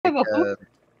have a hook?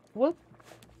 What?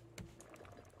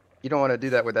 You don't want to do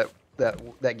that with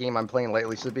that game I'm playing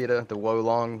lately, Sabita, the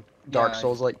Wolong Dark Yeah,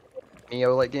 Souls like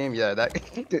Neo like game. Yeah,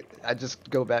 that I just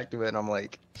go back to it and I'm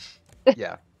like,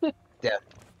 yeah, death.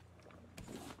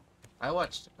 I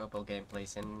watched a couple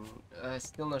gameplays and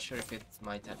still not sure if it's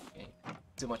my type of game.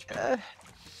 Too much parry.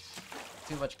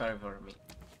 Too much parry for me.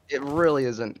 It really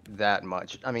isn't that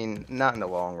much. I mean, not in the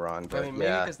long run, but I mean, maybe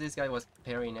yeah, because this guy was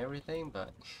parrying everything, but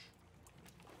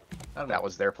I don't know. that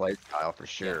was their play style for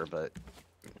sure. Yeah. But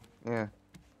yeah,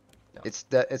 No.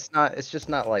 it's just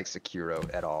not like Sekiro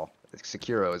at all.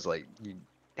 Sekiro is like you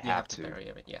have to. Parry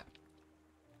everything. Yeah.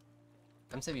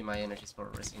 I'm saving my energies for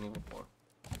Resident Evil 4.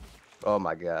 Oh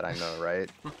my god, I know, right?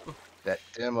 That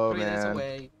demo, 3 days man.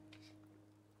 away.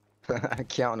 I'm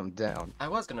counting them down. I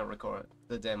was gonna record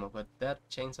the demo, but that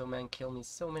Chainsaw Man killed me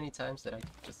so many times that I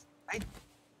just...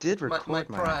 Did record my mine.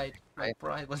 pride. My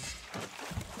pride was...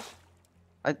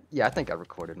 Yeah, I think I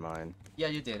recorded mine. Yeah,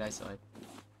 you did. I saw it.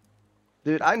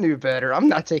 Dude, I knew better. I'm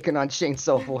not taking on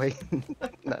Chainsaw Boy.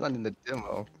 Not in the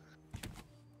demo.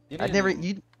 You I didn't never.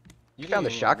 even- You found the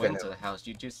didn't even shotgun. went to the house.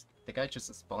 You just... The guy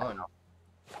just spawned.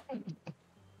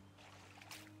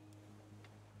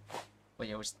 But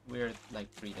yeah, we're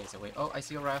like 3 days away. Oh, I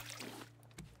see a raft.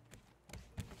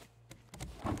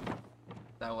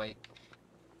 That way.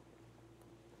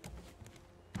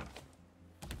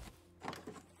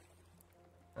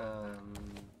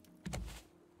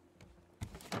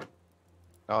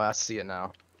 Oh, I see it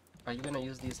now. Are you gonna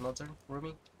use the smelter,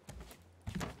 Rummie?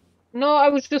 No, I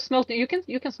was just smelting. You can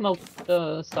smelt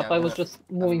stuff. Yeah, I was just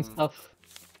moving stuff,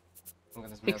 I'm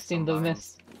gonna smelt fixing some the vines.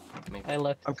 mess Maybe. I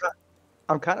left.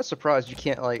 I'm kind of surprised you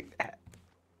can't like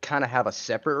kind of have a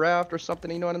separate raft or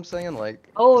something. You know what I'm saying? Like.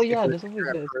 Oh if yeah, we're this would be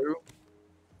grab good. crew,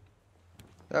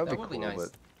 that would That be would cool. be nice.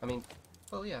 But I mean,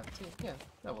 well, yeah, yeah,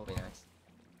 that would be nice.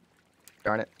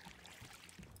 darn it.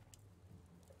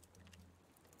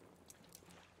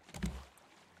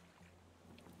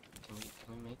 Can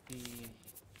we make the?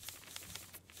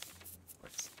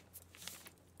 Where's...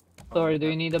 Sorry, do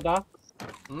you need a box?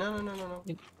 No.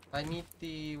 I need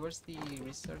the. Where's the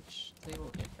research table?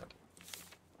 Here.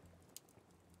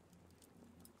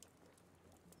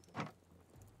 Okay.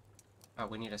 Oh,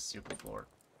 we need a circuit board.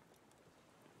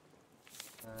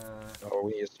 Oh,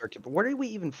 we need a circuit board. Where do we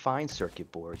even find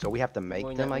circuit boards? Oh, we have to make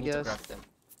them, we I need to guess. craft them.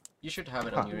 You should have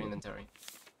it on your inventory.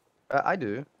 I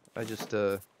do. I just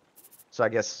so I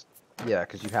guess yeah,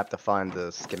 because you have to find the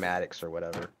schematics or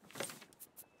whatever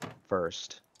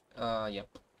first. Yep.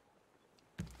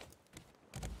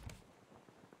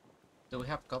 Do we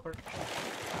have copper?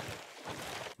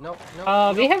 No.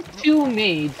 We have 2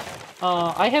 made.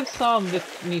 I have some that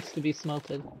needs to be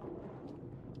smelted.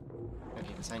 Okay,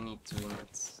 because I need 2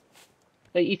 ingots.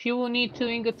 If you need 2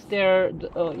 ingots, there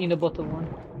in the bottom one.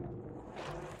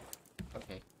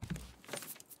 Okay.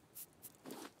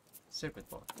 Circuit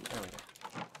board. There we go.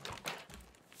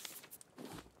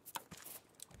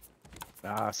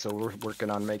 So we're working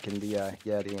on making the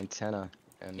the antenna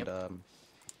and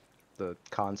the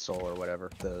console or whatever,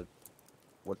 the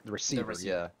receiver,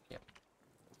 yeah. Yep.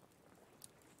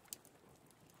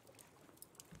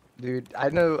 Dude,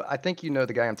 I think you know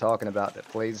the guy I'm talking about that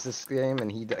plays this game,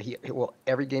 and he well,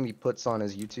 every game he puts on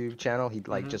his YouTube channel, he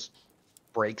like just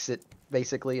breaks it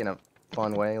basically in a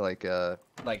fun way, like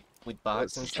with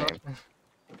bugs and stuff.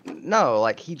 No,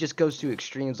 like he just goes to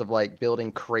extremes of like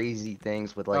building crazy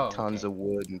things with like tons of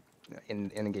wood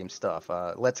and in-game stuff.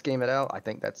 Let's Game It Out. I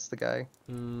think that's the guy.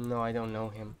 No, I don't know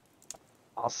him.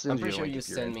 I'll send I'm you. pretty sure link you if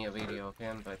you're sent me a video of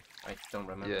him, but I don't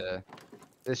remember. Yeah,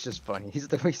 it's just funny. He's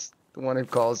the one who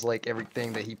calls like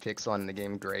everything that he picks on in the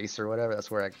game grace or whatever. That's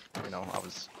where I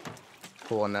was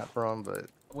pulling that from. But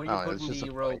where you putting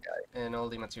the rope and all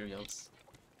the materials?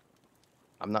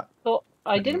 I'm not. So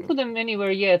I didn't put them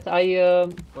anywhere yet. Let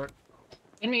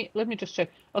me just check.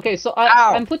 Okay, so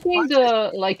I'm putting the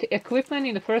like equipment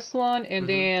in the first one, and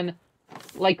then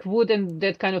like wood and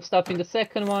that kind of stuff in the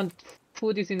second one.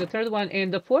 Food is in the third one,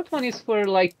 and the fourth one is for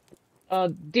like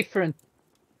different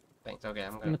Thanks. Okay,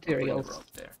 I'm gonna materials. put the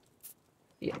rope there.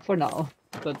 Yeah, for now.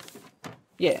 But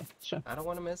yeah, sure. I don't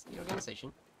want to mess the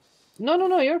organization.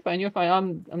 No, you're fine. You're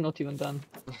fine. I'm not even done.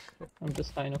 I'm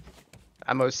just kind of.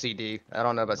 I'm OCD. I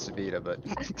don't know about Savita, but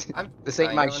this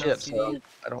ain't my ship, so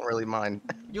I don't really mind.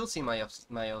 You'll see my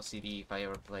OCD if I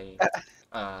ever play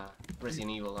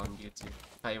Resident Evil on YouTube.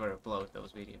 If I ever upload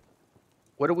those videos.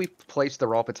 What do we place the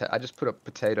raw potato? I just put a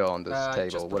potato on this table.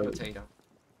 Just put a potato.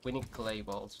 We need clay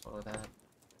balls for that.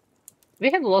 We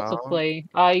have lots of clay.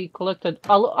 I collected.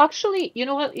 Actually, you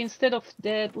know what? Instead of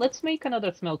that, let's make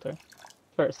another smelter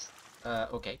first.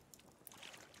 Okay.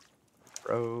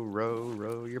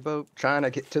 Row your boat. Trying to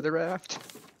get to the raft.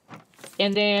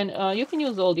 And then you can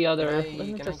use all the other. Let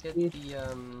me Can I just get see.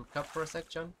 the cup for a sec,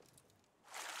 John?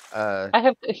 I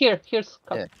have here's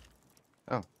cup. Yeah.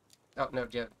 Oh. Oh no,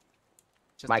 yeah.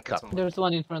 Just My get cup. some water. There's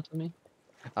one in front of me.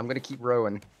 I'm gonna keep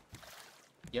rowing.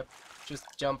 Yep. Just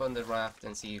jump on the raft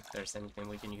and see if there's anything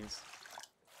we can use.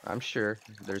 I'm sure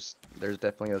there's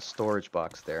definitely a storage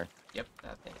box there. Yep,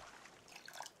 that thing.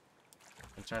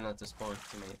 I'm trying not to spoil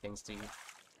too many things to you.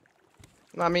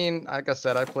 I mean, like I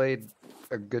said, I played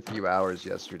a good few hours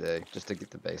yesterday just to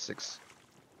get the basics.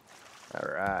 All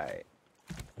right.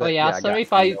 Oh yeah, I sorry got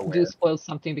if I nowhere. do spoil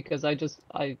something because I just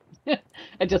I Ooh.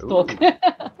 talk.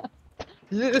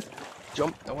 Yeah.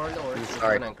 Jump. Don't worry, don't worry.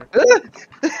 Sorry. An anchor.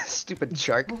 Stupid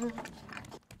shark.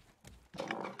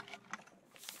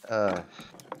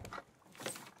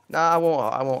 Nah, I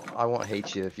won't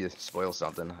hate you if you spoil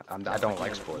something. I don't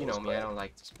like spoilers. You know me, but... I don't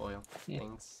like to spoil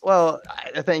things. Well,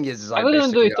 the thing is I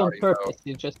wouldn't do basically it on already purpose. know.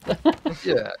 You just.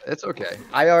 Yeah, it's okay.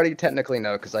 I already technically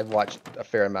know because I've watched a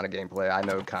fair amount of gameplay. I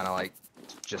know kind of like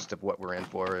gist of what we're in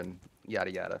for and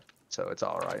yada yada. So it's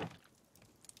all right.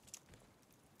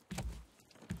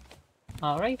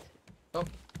 All right. Oh,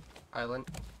 island.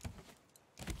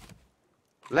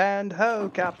 Land ho,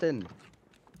 Captain.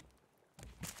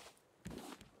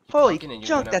 Holy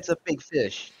junk, that's a big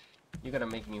fish. You're gonna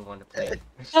make me want to play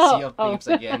Oh, Sea of Thieves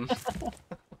again.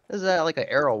 Is that like an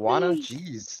arowana?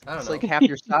 Jeez, I don't it's know. like half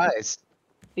your size.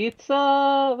 It's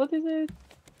what is it?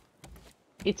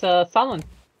 It's a salmon.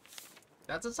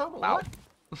 That's a salmon. Wow. What?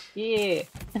 Yeah.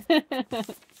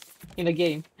 In a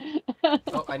game.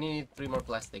 Oh, I need 3 more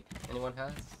plastic. Anyone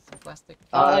has some plastic?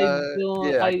 I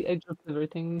don't. Yeah. I dropped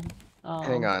everything.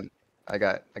 Hang on, I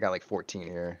got like 14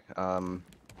 here.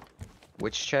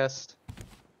 Which chest?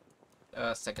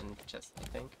 Second chest, I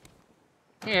think.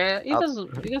 Yeah, it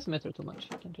doesn't matter too much.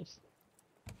 You can just.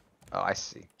 Oh, I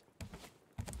see.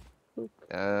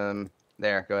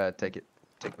 There, go ahead, take it.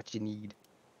 Take what you need.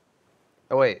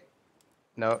 Oh wait,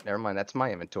 no, never mind. That's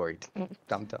my inventory.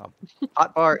 Dumb.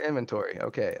 Hotbar inventory.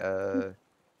 Okay.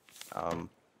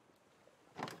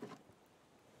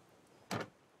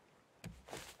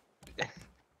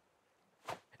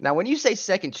 Now, when you say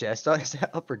second chest, is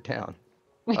that up or down?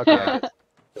 Okay.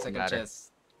 Second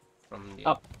chest from the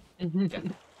up. Yeah.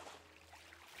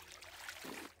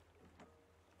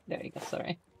 There you go.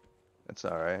 Sorry. That's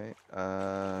all right.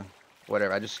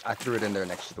 Whatever. I threw it in there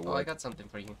next to the wood. Oh, I got something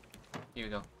for you. Here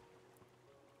you go.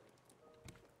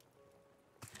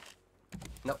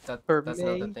 Nope, that's not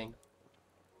the thing.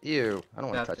 Ew! I don't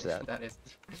want to touch that. That is.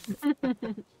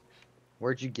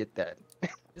 Where'd you get that?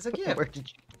 It's a gift. Where'd you?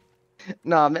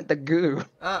 No, I meant the goo.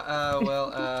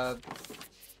 Well,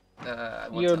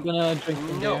 You're gonna drink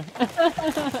from No.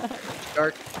 there.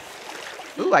 Dark.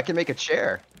 Ooh, I can make a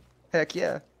chair. Heck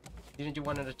yeah. Didn't you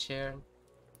want a chair?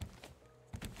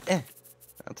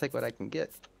 I'll take what I can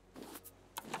get.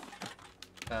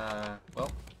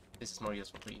 Well, this is more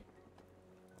useful for you.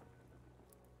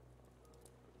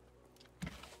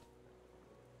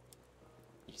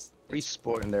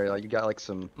 Respawn in there. Like, you got like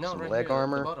some right leg here,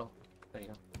 armor. The bottle. There you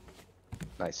go.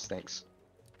 Nice, thanks.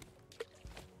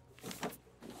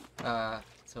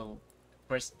 So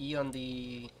press E on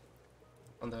the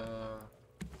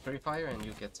purifier and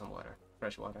you get some water,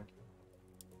 fresh water.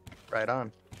 Right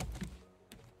on.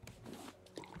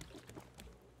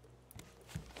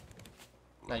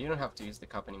 Now you don't have to use the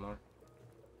cup anymore.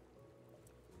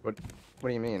 What do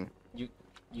you mean? You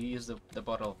use the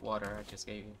bottle of water I just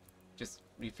gave you. Just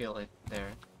refill it there.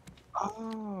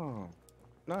 Oh,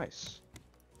 nice.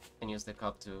 And use the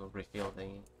cup to refill the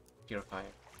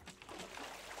purifier.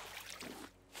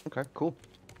 Okay, cool.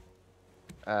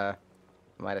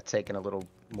 Might have taken a little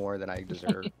more than I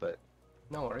deserved, but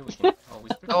No worry, we can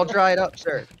always. I'll dry it up,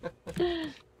 sir.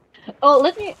 Oh,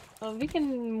 let me. We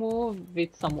can move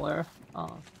it somewhere,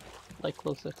 like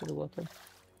closer to the water.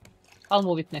 I'll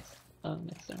move it next turn.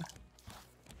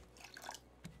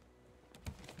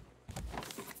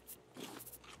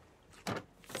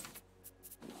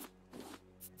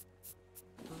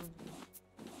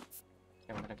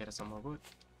 I'm gonna get us some more wood.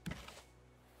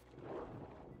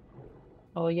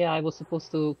 Oh yeah, I was supposed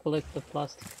to collect the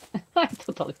plastic. I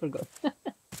totally forgot.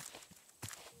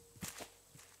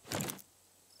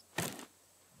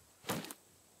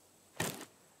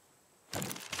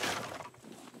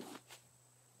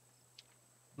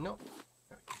 No.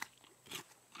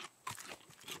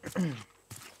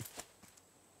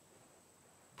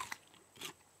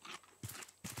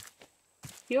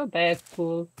 You're back,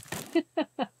 fool.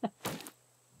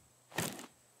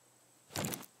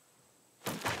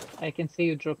 I can see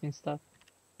you dropping stuff.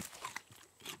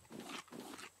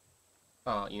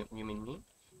 Oh, you mean me?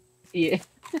 Yeah.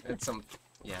 It's some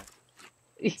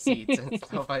seeds and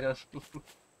stuff. I don't.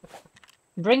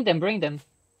 Bring them, bring them.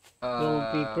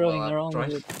 We'll be Well, growing I'll our own try.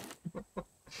 wood.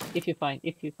 If you find.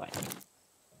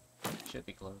 Should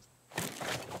be close.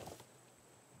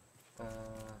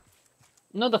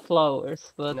 Not the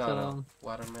flowers, but no,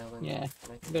 watermelon. yeah,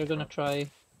 I think we're gonna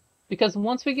try. Because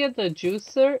once we get the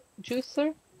juicer,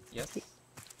 Yes.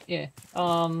 yeah,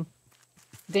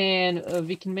 then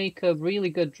we can make really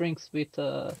good drinks with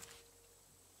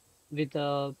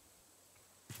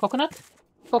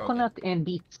coconut and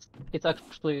beets. It's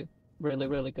actually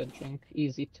really good drink,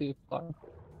 easy to farm.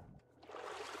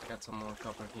 I got some more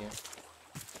copper here.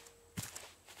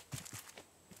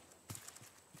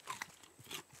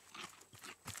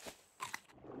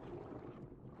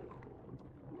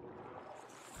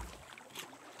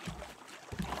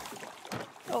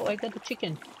 Oh, I got the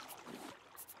chicken.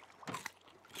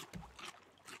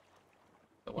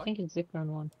 The what? I think it's different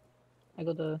one. I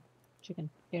got the chicken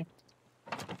here.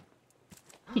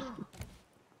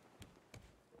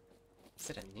 Is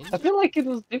it a ninja? I feel like it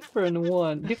was different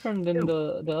than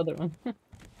the other one.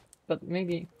 But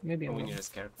maybe Oh, I'm we wrong. need a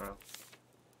scarecrow.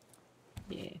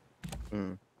 Yeah.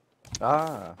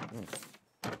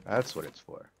 That's what it's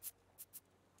for.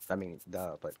 I mean,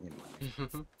 duh, but you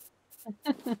know.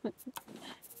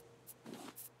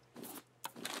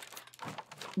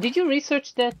 Did you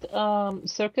research that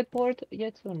circuit board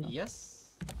yet or no? Yes.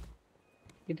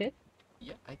 You did?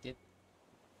 Yeah, I did.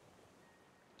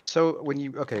 So when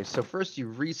you so first you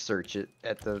research it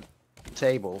at the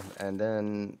table, and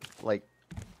then like,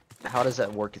 how does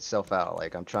that work itself out?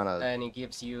 Like I'm trying to. And it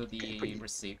gives you the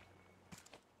receipt.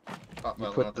 Oh, You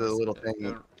well, put not the little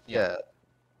thing. Yeah.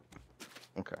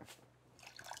 Okay.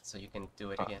 So you can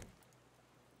do it again.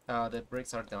 The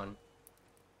bricks are done.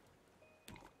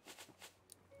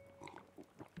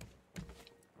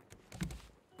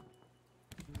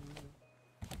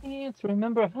 Can't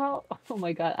remember how. Oh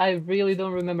my god, I really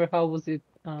don't remember how was it.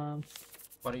 What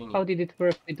do you need? How did it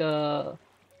work with the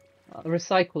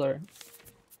recycler?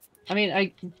 I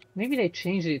mean, maybe they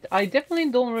changed it. I definitely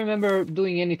don't remember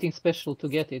doing anything special to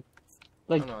get it.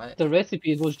 Like the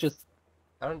recipe was just.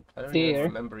 I don't there. even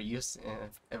remember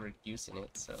ever using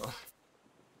it. So.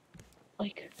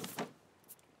 Like.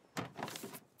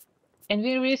 And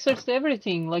we researched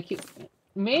everything. Like,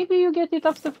 maybe you get it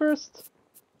after first.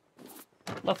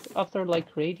 After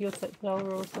like radio tower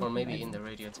or something. Or maybe in the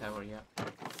radio tower, yeah.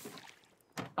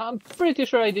 I'm pretty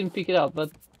sure I didn't pick it up,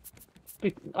 but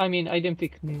I mean I didn't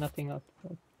pick nothing up.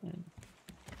 But,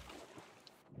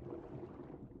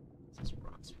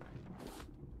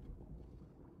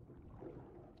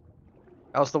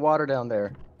 How's the water down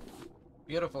there?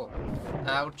 Beautiful.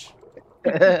 Ouch.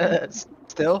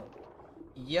 Still?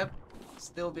 Yep.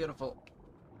 Still beautiful.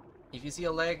 If you see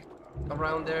a leg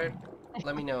around there,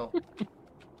 let me know.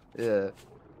 Yeah.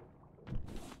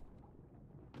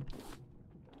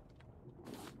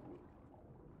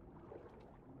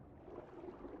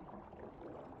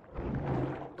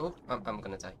 Oh, I'm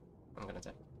gonna die. I'm gonna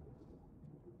die.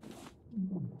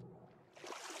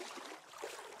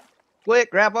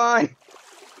 Quick, grab on!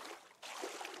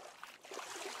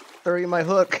 Throw you my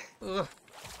hook. Ugh.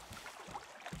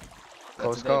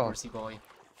 Close call. Horsey boy.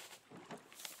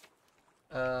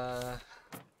 I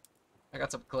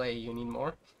got some clay. You need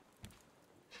more?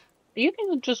 you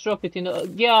can just drop it in.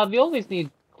 Yeah, we always need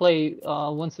clay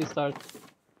once we start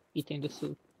eating the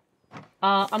soup.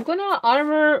 I'm gonna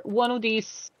armor one of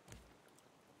these.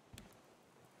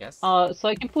 Yes. So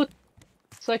I can put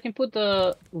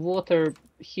the water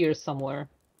here somewhere.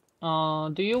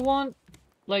 Do you want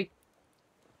like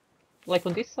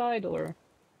on this side or?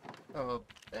 Oh,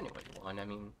 anyway you want. I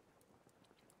mean,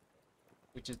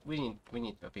 we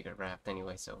need a bigger raft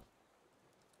anyway. So.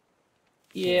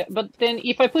 Yeah, but then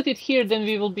if I put it here, then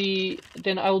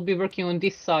I will be working on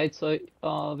this side, so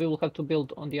we will have to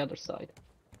build on the other side.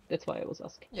 That's why I was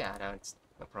asking. Yeah, no, it's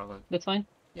no problem. That's fine?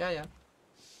 Yeah.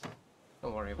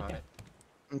 Don't worry about it.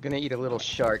 I'm gonna eat a little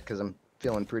shark because I'm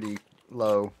feeling pretty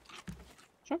low.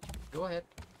 Sure. Go ahead.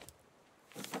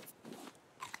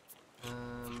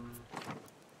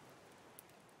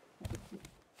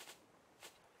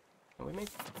 Can we make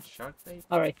shark bait?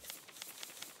 Alright.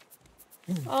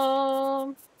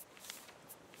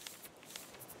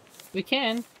 We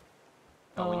can.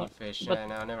 Oh, we need fish. but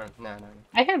No, never. No.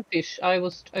 I have fish. I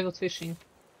was fishing.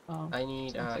 I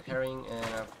need herring and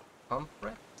a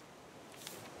pomfret.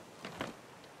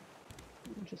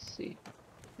 Just see.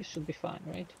 This should be fine,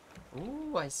 right?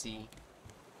 Ooh, I see.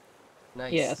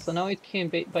 Nice. Yeah. So now it can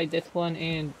by that one,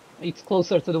 and it's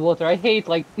closer to the water. I hate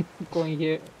like going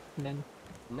here and then.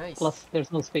 Nice. Plus,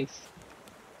 there's no space.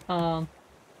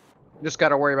 Just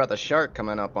gotta worry about the shark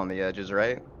coming up on the edges,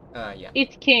 right? Yeah.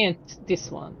 It can't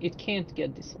this one. It can't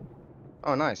get this one.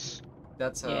 Oh, nice.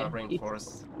 That's Yeah,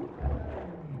 rainforest.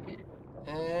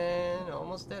 And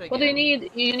almost dead again. What do you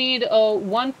need? You need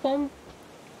one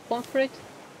pomfret.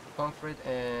 Pomfret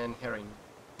and herring.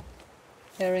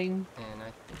 Herring. And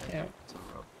I think I have some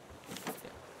rope.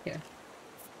 Yeah.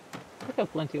 I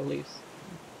have plenty of leaves.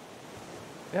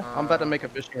 Yeah, I'm about to make a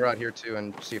fishing rod here too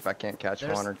and see if I can't catch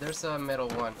one. Or... There's a metal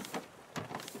one.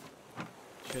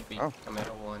 Should be a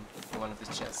metal one in one of the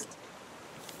chests.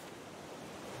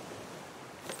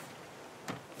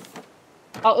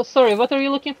 Oh, sorry. What are you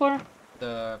looking for?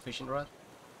 The fishing rod.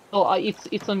 Oh,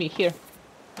 it's on me here.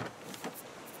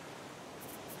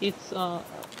 It's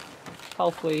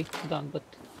halfway done, but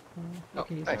you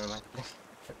can use never it. mind.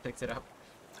 I picked it up.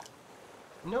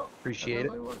 No. Appreciate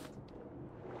it.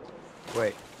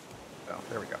 Wait. Oh,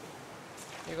 there we go.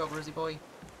 Here you go, Brucey boy.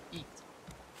 Eat.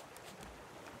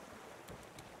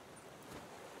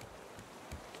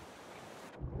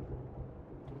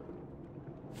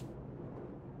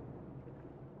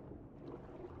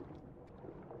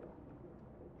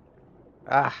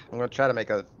 Ah, I'm gonna try to make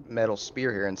a metal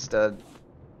spear here instead.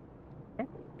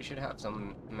 We should have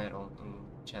some metal in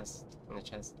the chest.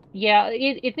 Yeah,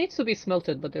 it needs to be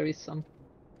smelted, but there is some.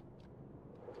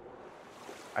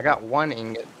 I got one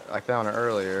ingot I found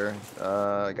earlier.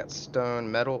 I got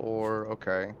stone, metal ore.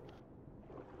 Okay.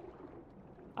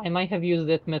 I might have used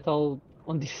that metal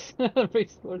on this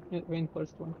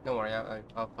reinforced one. Don't worry,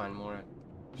 I'll find more.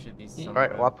 Should be some.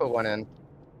 Alright, well, I'll put one in.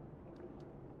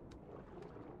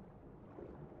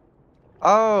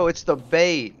 Oh, it's the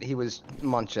bait he was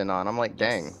munching on. I'm like,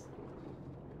 dang. Yes.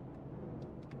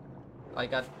 I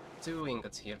got 2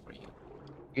 ingots here for you.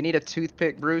 You need a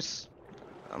toothpick, Bruce?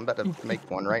 I'm about to make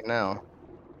one right now.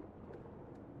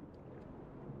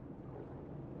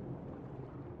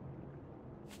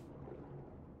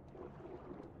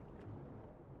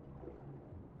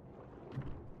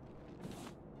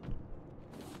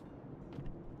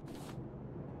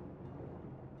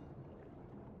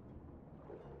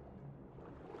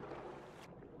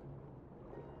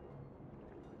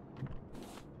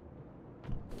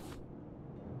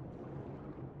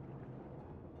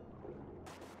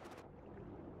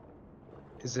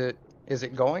 Is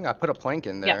it going? I put a plank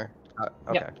in there.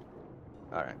 Okay. Yep.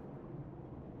 All right.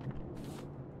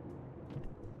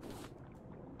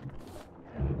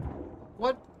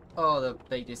 What? Oh, the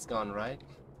bait is gone, right?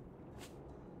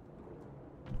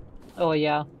 Oh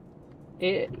yeah.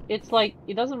 It's like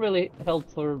it doesn't really help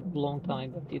for a long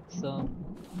time, but it's Don't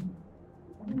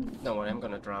worry, I'm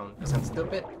gonna drown because I'm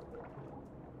stupid.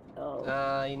 Oh.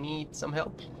 I need some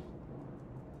help.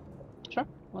 Sure.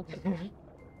 Okay.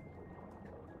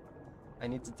 I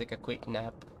need to take a quick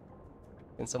nap.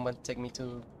 Can someone take me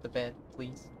to the bed,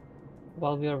 please?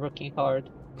 While we are working hard.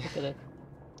 Look at it.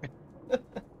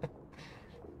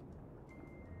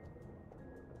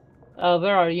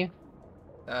 Where are you?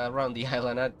 Around the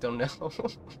island, I don't know.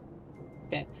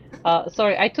 Okay.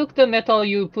 Sorry, I took the metal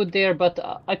you put there, but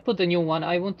I put the new one.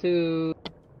 I want to.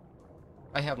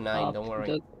 I have 9, don't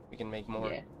worry. We can make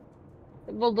more. Yeah.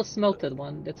 Well, the smelted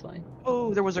one, that's fine.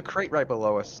 Oh, there was a crate right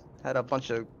below us. Had a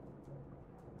bunch of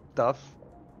stuff.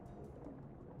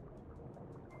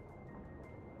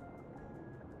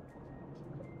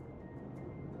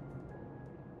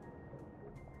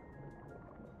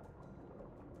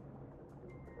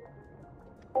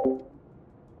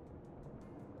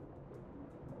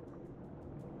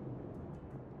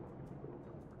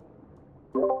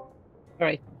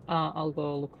 Alright, I'll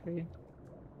go look for you.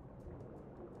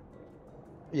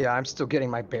 Yeah, I'm still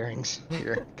getting my bearings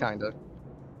here, kind of.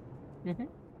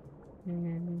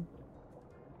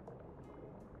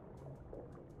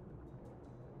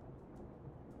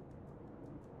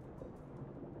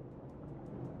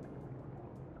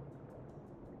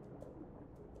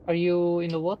 Are you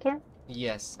in the water?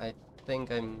 Yes, I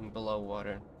think I'm below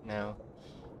water now.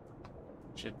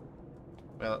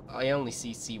 Well, I only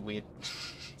see seaweed,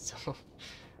 so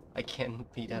I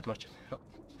can't be that much of help.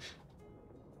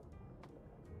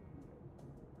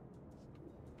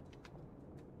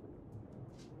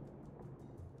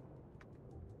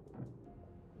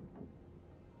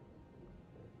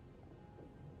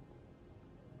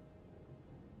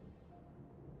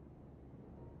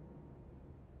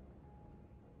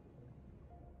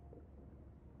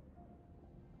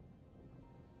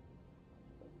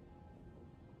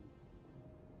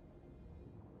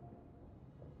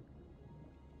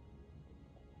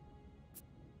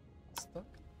 Stuck?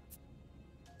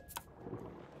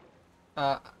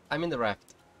 I'm in the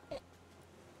raft.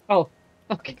 Oh,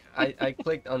 okay. I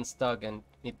clicked on stuck and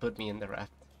it put me in the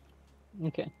raft.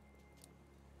 Okay.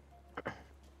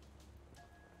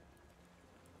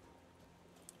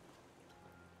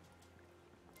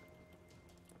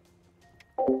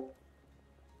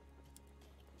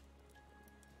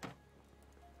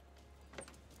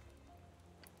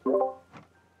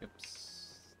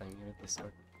 Oops, I muted this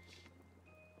one.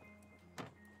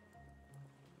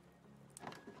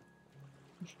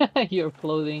 You're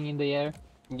floating in the air.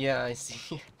 Yeah, I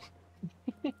see.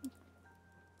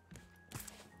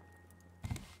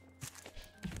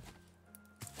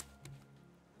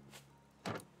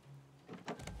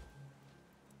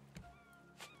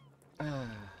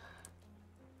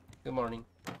 Good morning.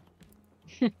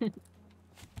 Here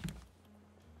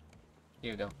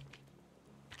you go.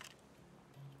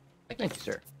 Thank you,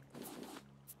 sir.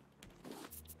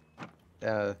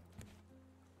 Huh.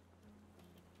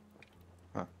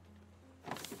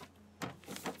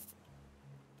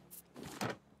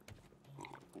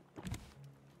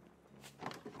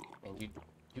 And you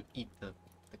eat the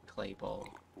clay ball.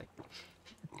 Like,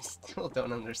 I still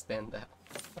don't understand that.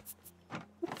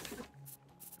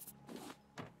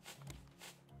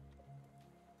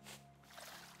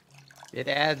 It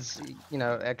adds, you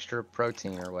know, extra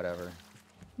protein or whatever.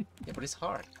 Yeah, but it's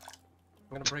hard.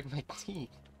 I'm gonna break my teeth.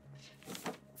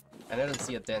 And I don't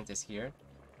see a dentist here.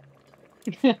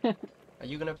 Are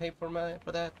you gonna pay for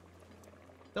that?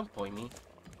 Don't point me.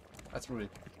 That's rude.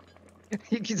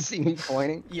 You can see me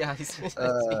pointing. Yeah, he's me.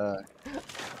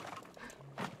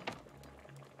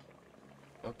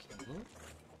 Okay.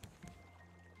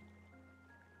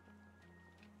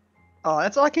 Oh,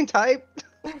 that's all I can type?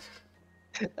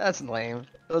 That's lame.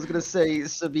 I was gonna say,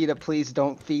 Sabita, please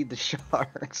don't feed the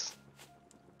sharks.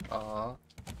 Aw.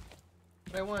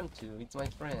 But I want to. It's my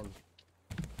friend.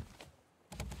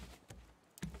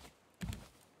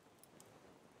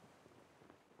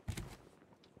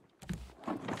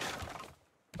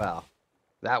 Wow,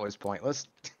 that was pointless.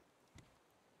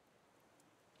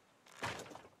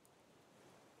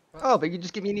 Oh, but you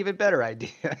just give me an even better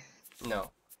idea.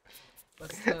 No.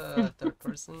 What's the third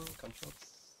person controls?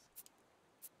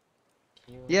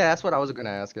 Yeah, that's what I was gonna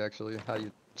ask actually. How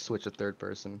you switch a third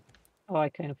person? Oh, I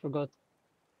kind of forgot.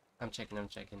 I'm checking.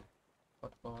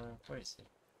 Where is it?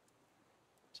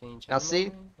 Change Now see?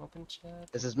 animal, open chat.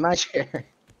 This is my chair.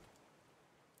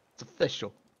 It's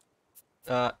official.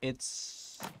 I'm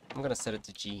gonna set it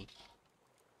to G.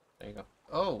 There you go.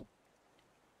 Oh!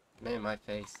 Man, my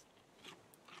face.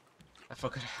 I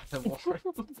forgot how to word.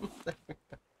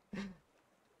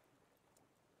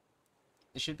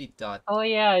 It should be dot. Oh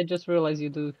yeah, I just realized you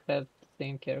do have the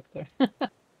same character.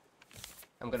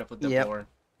 I'm gonna put the Yep. boar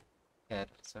head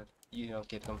so you don't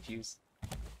get confused.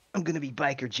 I'm gonna be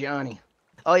Biker Johnny.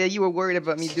 Oh yeah, you were worried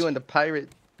about me doing the pirate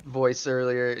voice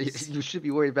earlier. You should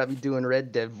be worried about me doing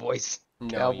Red Dead voice.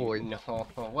 No, Cowboy. no.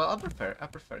 Well, I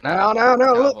prefer. No,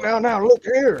 look, cowboy. look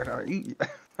here.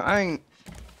 I ain't.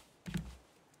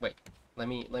 Wait, let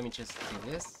me just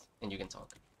do this, and you can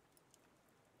talk.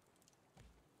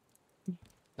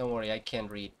 Don't worry, I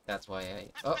can't read. That's why I.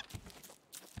 Oh,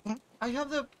 I have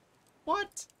the.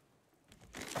 What?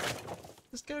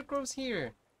 The scarecrow's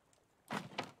here.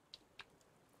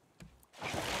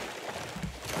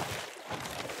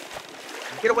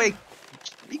 Get away.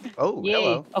 Oh, Yay.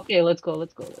 hello. Okay, let's go.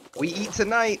 We eat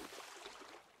tonight.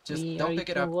 Just We don't are pick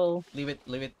it equal, up. well. Leave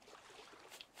it.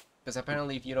 Because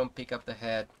apparently, if you don't pick up the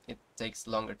head, it takes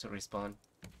longer to respawn.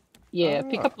 Yeah,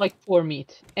 pick up like 4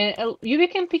 meat. And you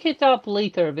can pick it up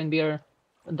later when we are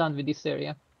done with this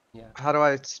area. Yeah. How do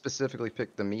I specifically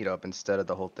pick the meat up instead of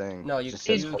the whole thing? No, you just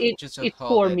just it's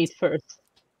hold 4 it. meat first.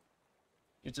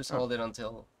 You just hold it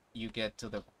until you get to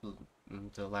the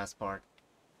last part.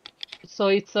 So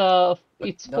it's But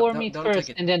 4 meat don't first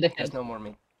take it. and then the head. There's no more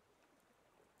meat.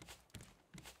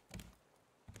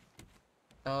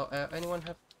 Oh, anyone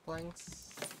have planks?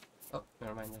 Oh,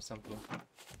 never mind. There's something.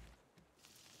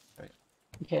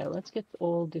 Okay, let's get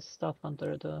all this stuff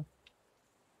under the.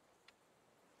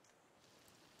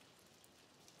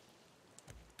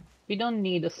 We don't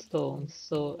need a stone,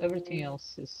 so everything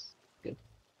else is good.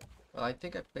 Well, I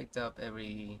think I picked up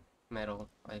every metal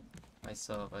I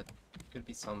saw, but could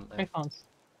be some I left. found.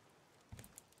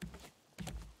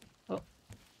 Oh.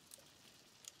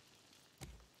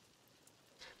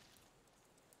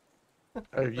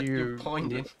 Are Like you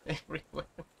pointed everywhere.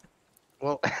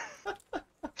 Well,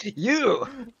 you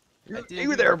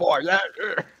there, boy.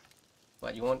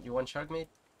 What, you want shark meat?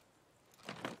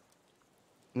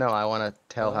 No, I want to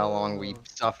tell how long we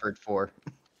suffered for.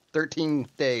 13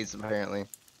 days, apparently.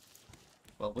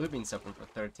 Well, we've been suffering for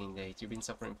 13 days. You've been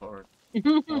suffering for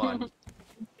 1.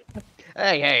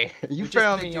 Hey, you just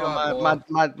found picked me you on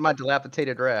up, my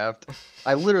dilapidated raft.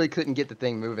 I literally couldn't get the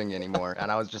thing moving anymore,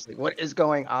 and I was just like, what is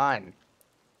going on?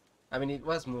 I mean, it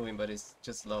was moving, but it's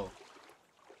just slow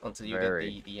until you get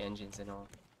Very. the engines and all.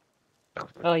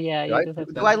 Oh yeah, Do you I, do have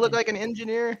do to. I look like an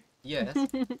engineer? Yes,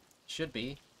 should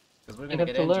be, because we're You gonna have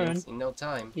get to engines learn. in no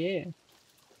time. Yeah.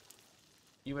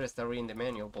 You better start reading the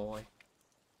manual, boy.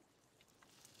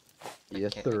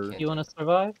 Yes, I sir. You do wanna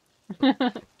survive?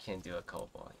 can't do a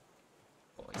cowboy,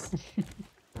 boys.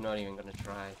 I'm not even gonna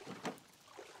try.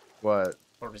 What?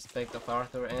 For respect of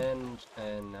Arthur and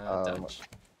Dutch,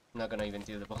 I'm not gonna even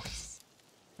do the voice.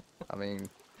 I mean,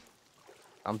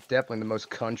 I'm definitely the most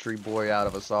country boy out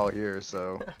of us all here,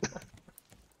 so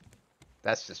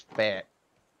that's just fact.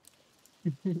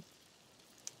 We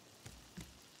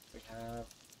have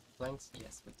planks?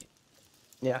 Yes, we do.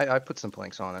 Yeah, I put some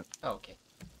planks on it, Oh, okay.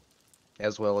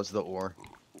 as well as the ore.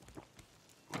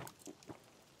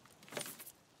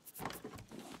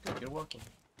 Good, you're walking.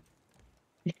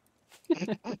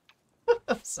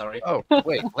 Sorry. Oh,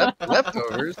 wait,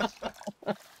 leftovers?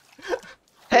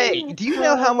 Hey, do you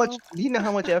know how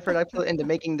much effort I put into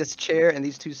making this chair and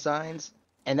these two signs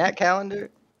and that calendar?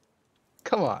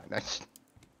 Come on.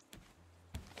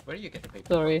 Where do you get the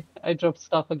paper Sorry, I dropped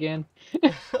stuff again.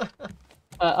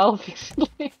 I'll fix it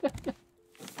later.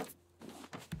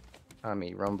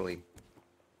 Tommy, Rumbly.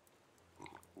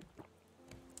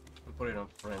 And put it on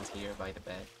friends here by the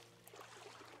bed.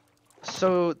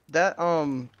 So that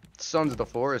Sons of the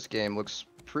Forest game looks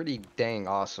pretty dang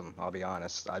awesome, I'll be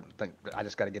honest. I think I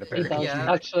just gotta get a better It does.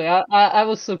 Yeah. Actually, I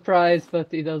was surprised, but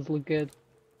it does look good.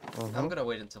 I'm gonna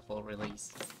wait until full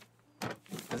release.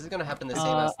 This is gonna happen the same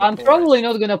as the I'm Forest. probably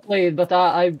not gonna play it, but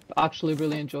I actually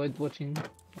really enjoyed watching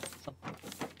something.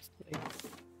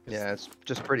 Yeah, it's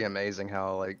just pretty amazing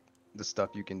how like the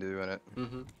stuff you can do in it.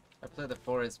 I played the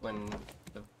Forest when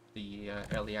the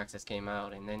early access came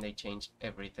out, and then they changed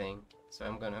everything. So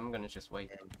I'm gonna just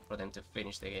wait for them to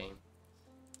finish the game.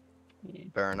 Yeah.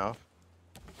 Fair enough.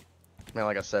 I mean,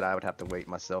 like I said, I would have to wait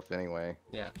myself anyway.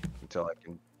 Yeah. Until I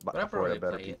can But I'll afford probably a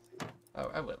better play it. PC.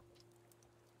 Oh, I will.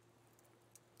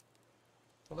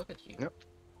 Well, look at you. Yep.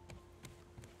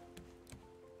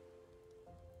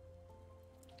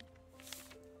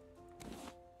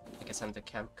 I guess I'm the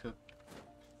camp cook.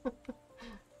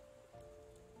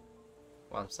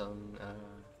 Want some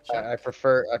I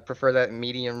prefer that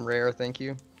medium rare, thank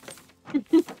you. You're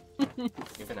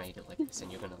gonna eat it like this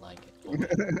and you're gonna like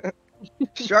it.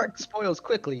 Shark spoils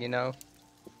quickly, you know.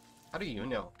 How do you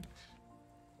know?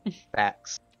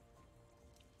 Facts.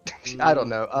 I don't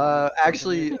know.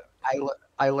 Actually,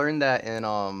 I learned that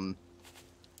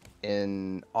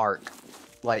in Ark.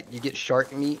 Like you get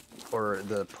shark meat or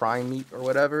the prime meat or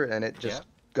whatever, and it just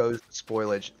goes to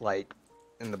spoilage like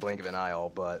in the blink of an eye, all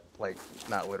but like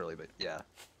not literally, but yeah.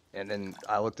 And then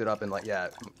I looked it up and like yeah,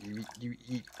 you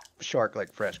eat shark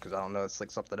like fresh because I don't know, it's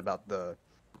like something about the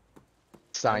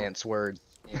science words.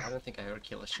 Yeah, I don't think I ever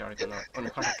kill a shark on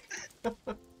Ark.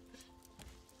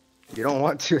 You don't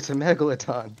want to. It's a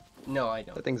megalodon. No, I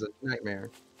don't. That thing's a nightmare.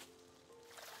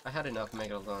 I had enough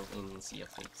megalodons in Sea of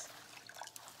Thieves.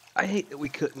 I hate that we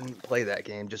couldn't play that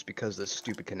game just because of the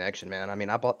stupid connection, man. I mean,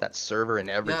 I bought that server and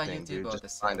everything, Yeah, you did dude, bought just the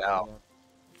to find server, out.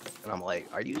 yeah. And I'm like,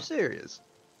 are you serious?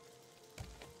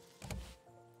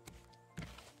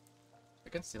 I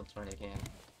can still try again.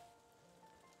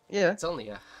 Yeah. It's only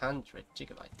 100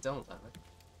 gigabytes. Don't love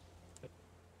it.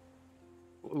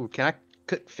 Ooh, can I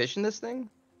cook fish in this thing?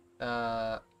 No,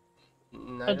 I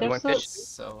There's don't a- think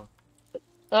so.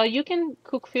 You can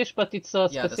cook fish, but it's a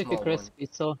Yeah, the specific small recipe.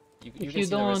 So You if can you see the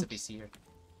don't, recipes here.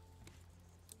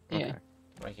 yeah, Okay.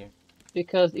 Right here.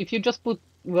 because if you just put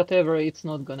whatever, it's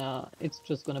not gonna. It's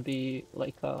just gonna be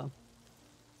like I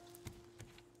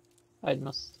don't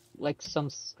know, like some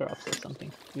scraps or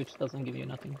something, which doesn't give you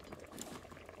nothing.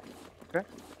 Okay.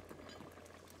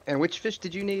 And which fish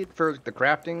did you need for the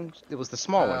crafting? It was the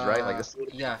small ones, right? Like this.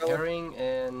 Yeah, herring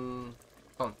and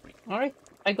comfrey. All right,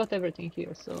 I got everything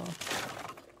here, so.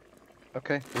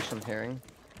 Okay, fish and herring.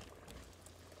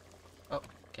 Oh,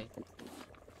 okay.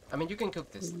 I mean, you can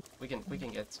cook this. We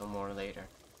can get some more later.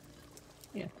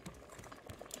 Yeah.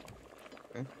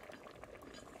 Okay.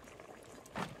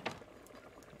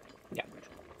 Yeah.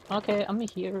 Okay, I'm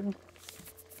here.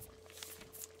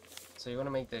 So you want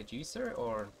to make the juicer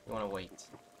or you want to wait?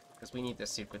 Because we need the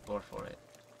circuit board for it.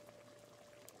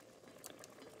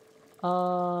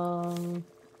 And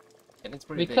it's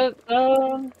pretty Because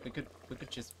big. We could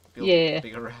just build yeah. a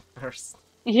bigger raft first.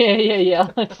 Yeah.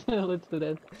 Let's do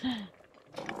that.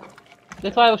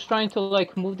 That's why I was trying to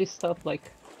like move this stuff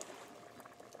like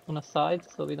on a side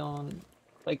so we don't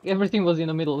like everything was in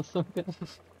the middle. So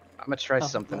I'm gonna try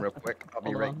something real quick. I'll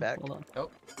be right back. Hold on. Oh.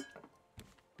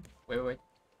 Wait.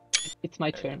 It's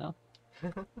my turn now.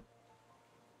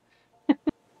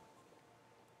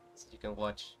 So you can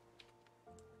watch.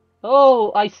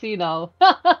 Oh, I see now.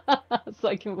 So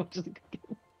I can watch the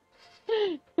game.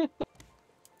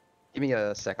 Give me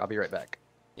a sec. I'll be right back.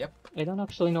 Yep. I don't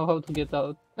actually know how to get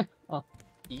out. Oh.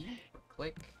 E.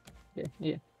 Click.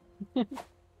 Yeah.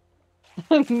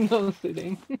 No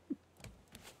sitting.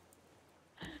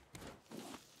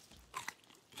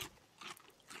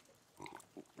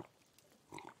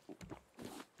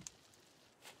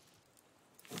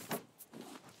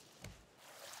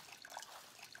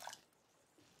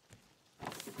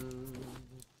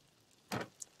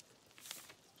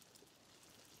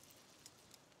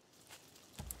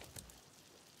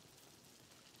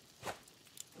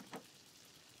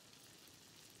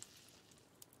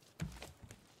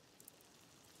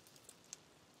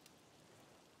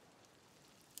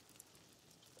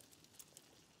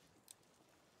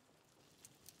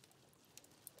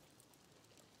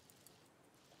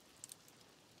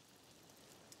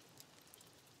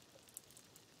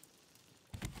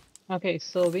 Okay,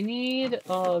 so we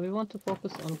want to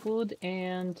focus on wood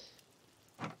and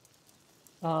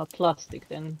plastic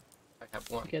then. I have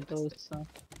one. To get those,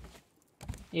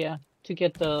 yeah, to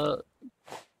get the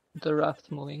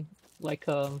raft moving. Like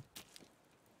I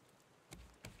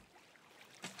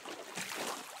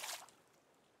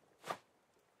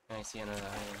see another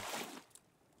iron.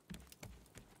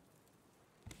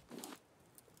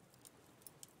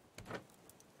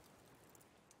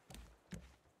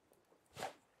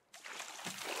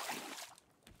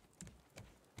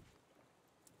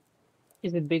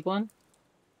 is it big one?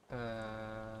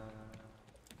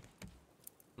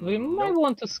 We Nope. might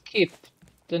want to skip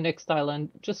the next island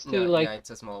just to like. Yeah, it's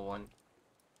a small one.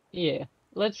 Yeah,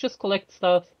 let's just collect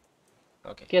stuff.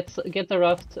 Okay. Get the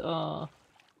raft.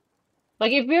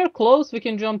 Like if we're close, we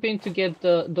can jump in to get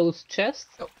those chests.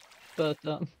 Oh. But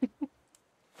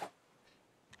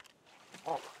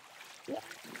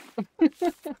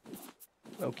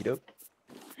Okie doke.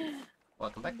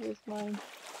 Welcome back. Here's mine.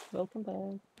 Welcome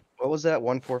back. What was that?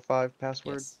 145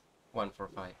 password? Yes.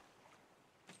 145.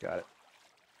 Got it.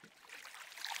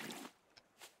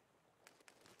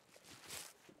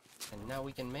 And now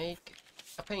we can make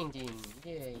a painting.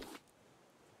 Yay.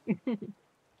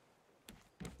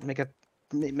 Make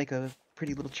a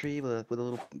pretty little tree with a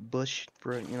little bush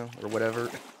for it, or whatever.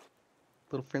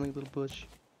 Little friendly little bush.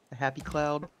 A happy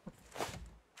cloud.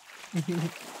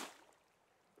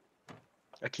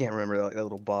 I can't remember that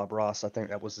little Bob Ross. I think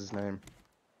that was his name.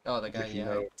 Oh, the guy, yeah,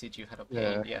 know. teach you how to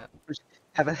paint, yeah.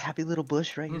 Have a happy little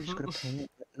bush, right? You're just gonna paint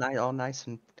it all nice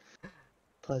and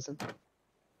pleasant.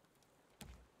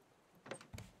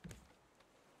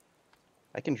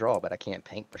 I can draw, but I can't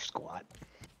paint for squat.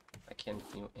 I can't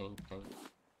do anything.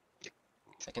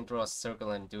 I can draw a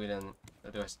circle and do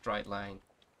a straight line.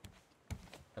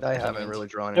 I haven't really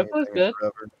drawn That was anything in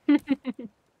good. forever.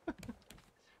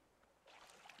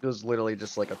 It was literally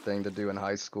just like a thing to do in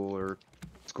high school or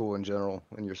school in general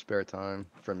in your spare time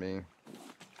for me.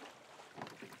 I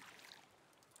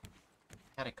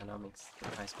had economics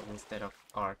in high school instead of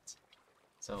art,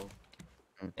 so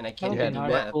and I Okay, can't even do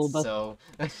math, article, but- so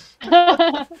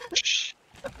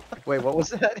Wait, what was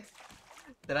that?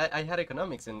 that I had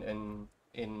economics in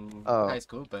Oh. high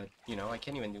school, but I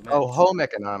can't even do math. Oh, home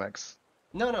economics.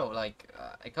 No, like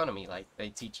economy, like they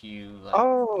teach you like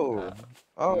Oh,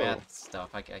 math stuff.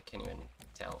 I can't even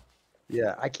tell.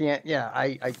 yeah, I can't. Yeah,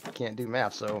 I can't do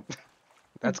math, so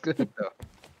that's good though.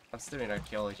 I'm studying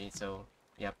archaeology, so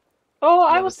yep. Oh,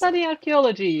 I Yeah, was but- studying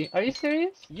archaeology. Are you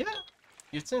serious? Yeah,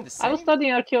 you're doing the same. I was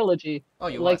studying archaeology. Oh,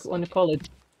 you like was? on Okay. college.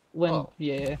 When Oh.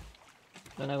 yeah,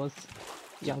 when I was Did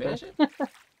you younger. finish it?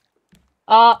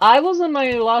 I was on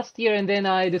my last year and then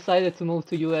I decided to move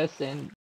to US and